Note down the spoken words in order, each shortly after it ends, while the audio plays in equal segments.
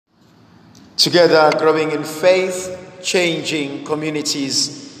Together, growing in faith, changing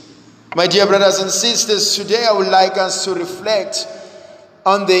communities. My dear brothers and sisters, today I would like us to reflect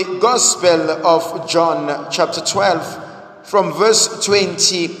on the Gospel of John, chapter 12, from verse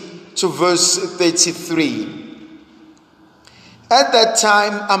 20 to verse 33. At that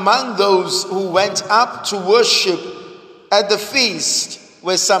time, among those who went up to worship at the feast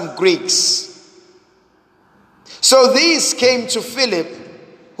were some Greeks. So these came to Philip,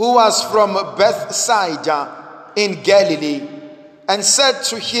 who was from Bethsaida in Galilee, and said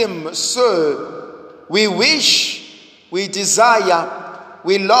to him, "Sir, we desire,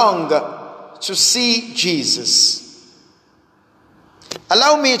 we long to see Jesus."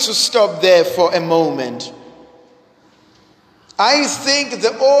 Allow me to stop there for a moment. I think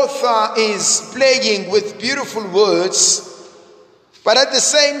the author is playing with beautiful words, but at the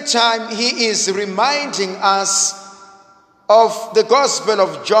same time, he is reminding us of the Gospel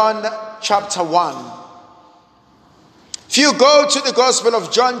of John chapter 1. If you go to the Gospel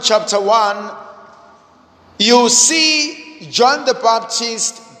of John chapter 1, you see John the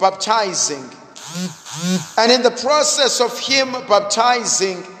Baptist baptizing. And in the process of him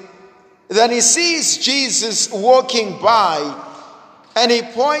baptizing, then he sees Jesus walking by, and he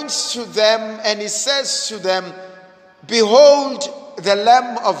points to them and he says to them, "Behold the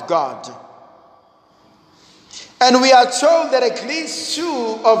Lamb of God." And we are told that at least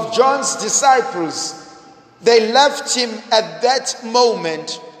two of John's disciples, they left him at that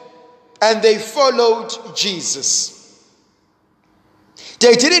moment and they followed Jesus.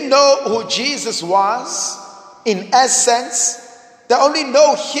 They didn't know who Jesus was in essence. They only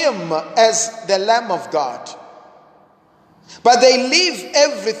know him as the Lamb of God. But they leave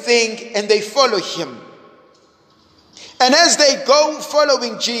everything and they follow him. And as they go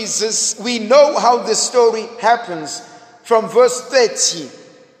following Jesus, we know how the story happens from verse 30.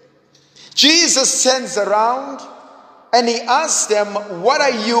 Jesus turns around and he asks them, "What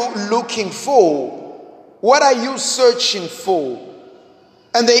are you looking for? What are you searching for?"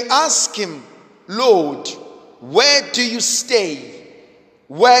 And they ask him, "Lord, where do you stay?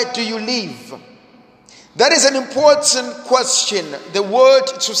 Where do you live?" That is an important question, the word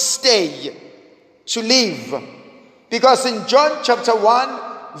to stay, to live. Because in John chapter 1,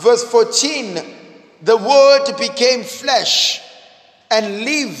 verse 14, the word became flesh and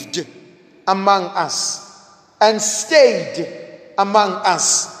lived among us and stayed among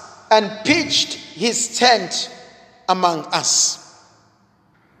us and pitched his tent among us.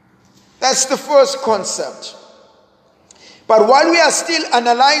 That's the first concept. But while we are still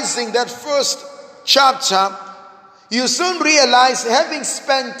analyzing that first chapter, you soon realize, having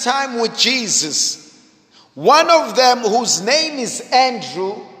spent time with Jesus, one of them, whose name is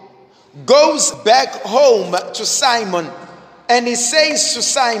Andrew, goes back home to Simon, and he says to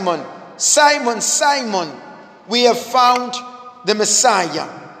Simon, "Simon, Simon, we have found the Messiah."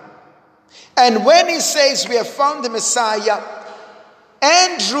 And when he says we have found the Messiah,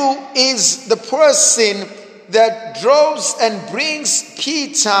 Andrew is the person that draws and brings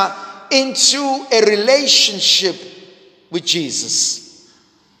Peter into a relationship with Jesus.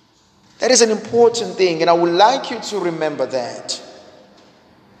 That is an important thing, and I would like you to remember that.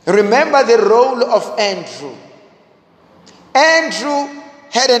 Remember the role of Andrew. Andrew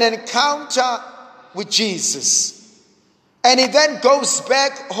had an encounter with Jesus, and he then goes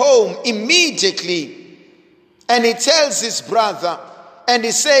back home immediately, and he tells his brother, and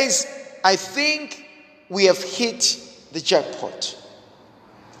he says, "I think we have hit the jackpot.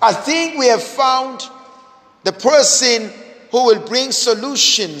 I think we have found the person who will bring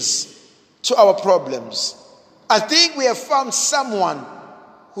solutions to our problems. I think we have found someone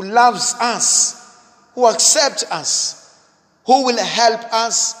who loves us, who accepts us, who will help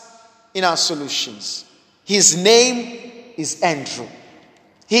us in our solutions." His name is Andrew.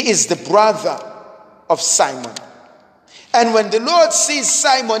 He is the brother of Simon. And when the Lord sees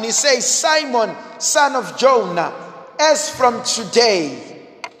Simon, he says, "Simon, son of Jonah, as from today,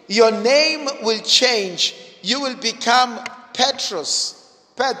 your name will change. You will become Petrus,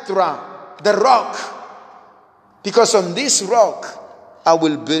 Petra, the rock, because on this rock I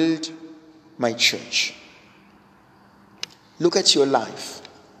will build my church." Look at your life.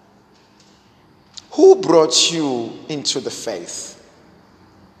 Who brought you into the faith?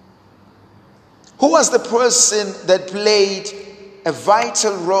 Who was the person that played a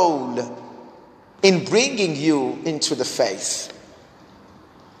vital role in bringing you into the faith?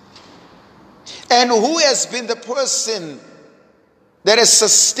 And who has been the person that has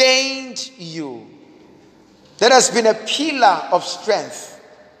sustained you, that has been a pillar of strength,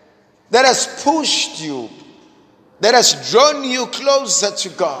 that has pushed you, that has drawn you closer to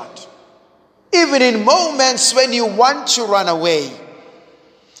God? Even in moments when you want to run away,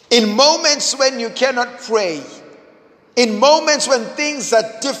 in moments when you cannot pray, in moments when things are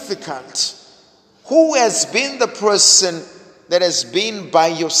difficult, who has been the person that has been by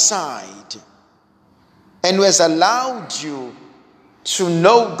your side and who has allowed you to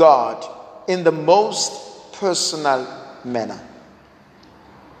know God in the most personal manner?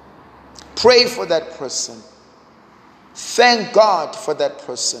 Pray for that person. Thank God for that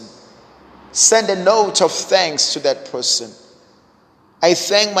person. Send a note of thanks to that person. I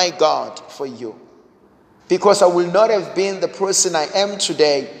thank my God for you, because I will not have been the person I am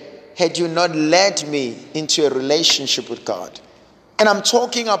today had you not led me into a relationship with God. And I'm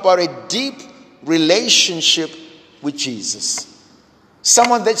talking about a deep relationship with Jesus.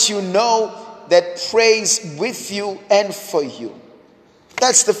 Someone that you know that prays with you and for you.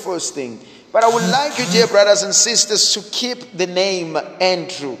 That's the first thing. But I would like you, dear brothers and sisters, to keep the name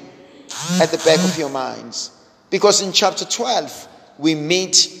Andrew at the back of your minds. Because in chapter 12, we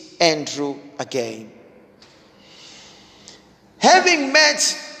meet Andrew again. Having met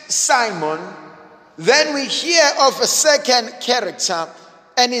Simon, then we hear of a second character,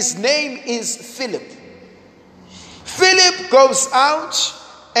 and his name is Philip. Philip goes out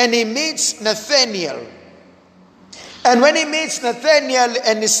and he meets Nathanael. And when he meets Nathanael,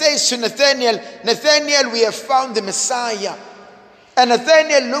 and he says to Nathanael, Nathanael, we have found the Messiah. And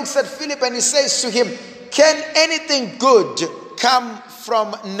Nathanael looks at Philip and he says to him, can anything good come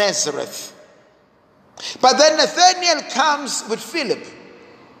from Nazareth? But then Nathanael comes with Philip,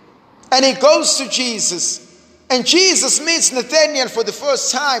 and he goes to Jesus. And Jesus meets Nathanael for the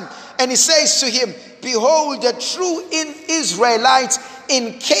first time, and he says to him, behold, a true Israelite,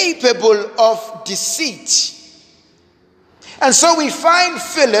 incapable of deceit. And so we find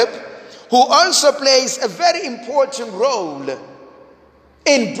Philip, who also plays a very important role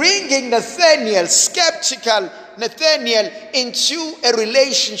in bringing Nathanael, skeptical Nathanael, into a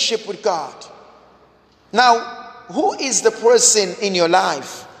relationship with God. Now, who is the person in your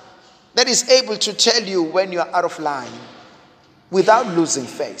life that is able to tell you when you are out of line without losing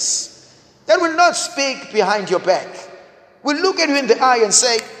face? That will not speak behind your back. Will look at you in the eye and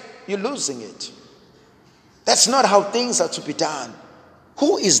say, you're losing it. That's not how things are to be done.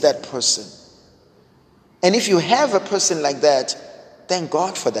 Who is that person? And if you have a person like that, thank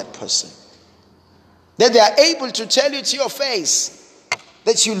God for that person. That they are able to tell you to your face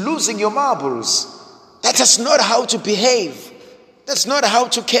that you're losing your marbles. That is not how to behave. That's not how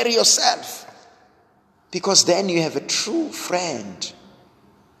to carry yourself. Because then you have a true friend.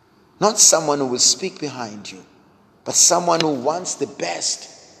 Not someone who will speak behind you, but someone who wants the best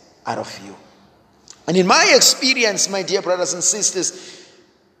out of you. And in my experience, my dear brothers and sisters,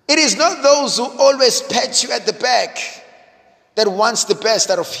 it is not those who always pat you at the back that wants the best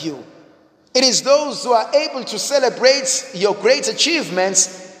out of you. It is those who are able to celebrate your great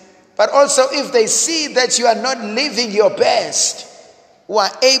achievements, but also if they see that you are not living your best, who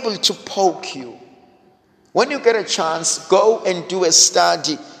are able to poke you. When you get a chance, go and do a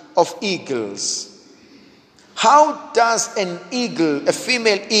study of eagles. How does an eagle, a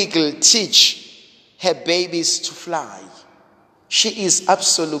female eagle, teach her babies to fly? She is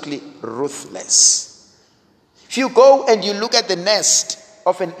absolutely ruthless. If you go and you look at the nest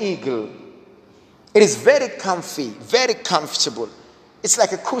of an eagle, it is very comfy, very comfortable. It's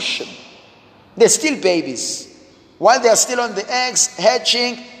like a cushion. They're still babies. While they are still on the eggs,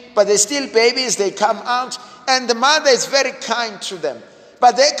 hatching, but they're still babies, they come out, and the mother is very kind to them.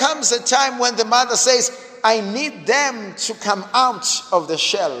 But there comes a time when the mother says, I need them to come out of the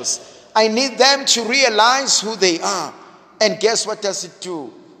shells. I need them to realize who they are. And guess what does it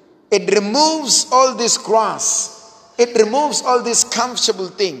do? It removes all this grass. It removes all these comfortable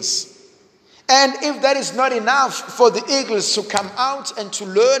things. And if that is not enough for the eagles to come out and to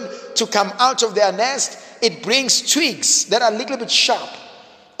learn to come out of their nest, it brings twigs that are a little bit sharp.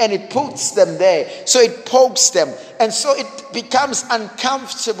 And it puts them there. So it pokes them. And so it becomes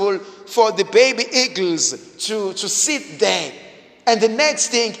uncomfortable for the baby eagles to sit there. And the next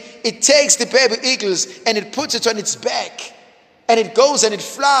thing, it takes the baby eagles and it puts it on its back. And it goes and it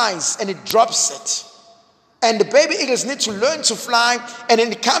flies and it drops it. And the baby eagles need to learn to fly. And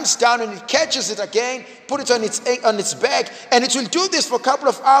then it comes down and it catches it again, put it on its back. And it will do this for a couple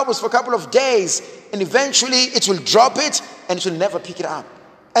of hours, for a couple of days. And eventually it will drop it and it will never pick it up.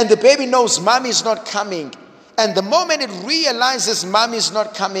 And the baby knows mommy is not coming. And the moment it realizes mommy is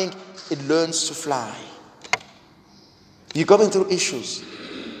not coming, it learns to fly. You're going through issues.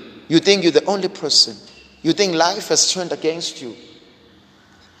 You think you're the only person. You think life has turned against you.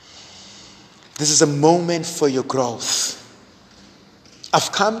 This is a moment for your growth.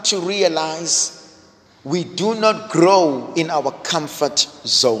 I've come to realize we do not grow in our comfort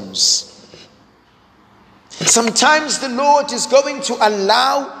zones. Sometimes the Lord is going to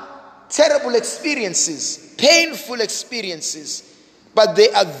allow terrible experiences, painful experiences, but they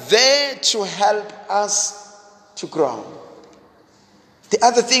are there to help us to grow. The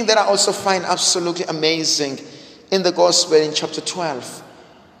other thing that I also find absolutely amazing in the gospel in chapter 12,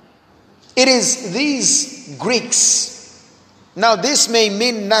 it is these Greeks. Now this may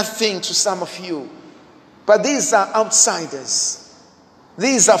mean nothing to some of you, but these are outsiders.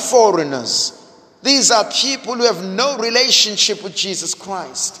 These are foreigners. These are people who have no relationship with Jesus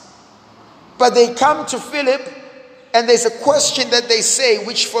Christ. But they come to Philip, and there's a question that they say,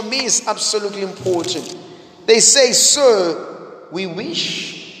 which for me is absolutely important. They say, "Sir, we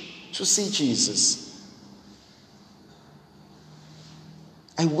wish to see Jesus."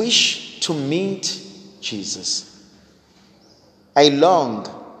 I wish to meet Jesus. I long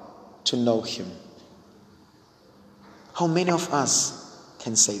to know him. How many of us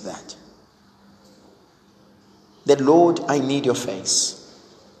can say that? That, Lord, I need your face.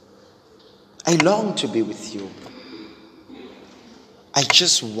 I long to be with you. I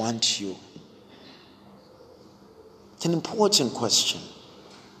just want you. It's an important question.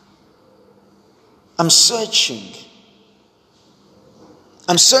 I'm searching.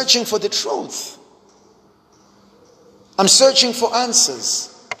 I'm searching for the truth. I'm searching for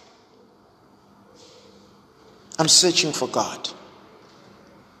answers. I'm searching for God.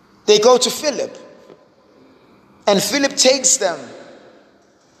 They go to Philip. And Philip takes them.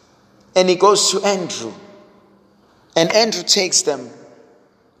 And he goes to Andrew. And Andrew takes them.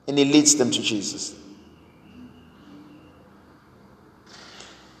 And he leads them to Jesus.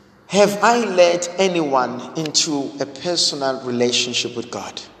 Have I led anyone into a personal relationship with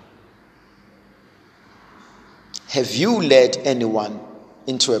God? Have you led anyone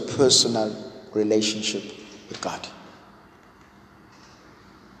into a personal relationship with God?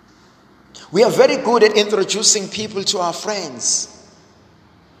 We are very good at introducing people to our friends.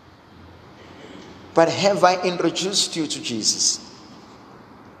 But have I introduced you to Jesus?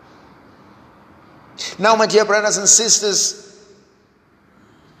 Now, my dear brothers and sisters,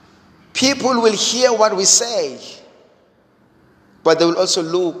 people will hear what we say, but they will also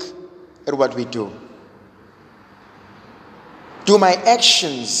look at what we do. Do my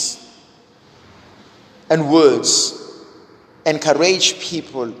actions and words encourage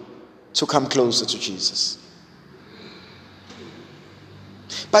people to come closer to Jesus?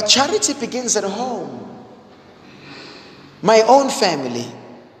 But charity begins at home. My own family.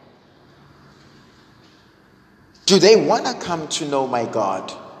 Do they want to come to know my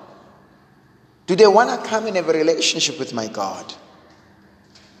God? Do they want to come and have a relationship with my God?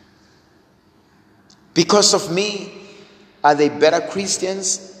 Because of me, are they better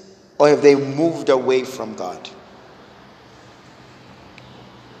Christians, or have they moved away from God?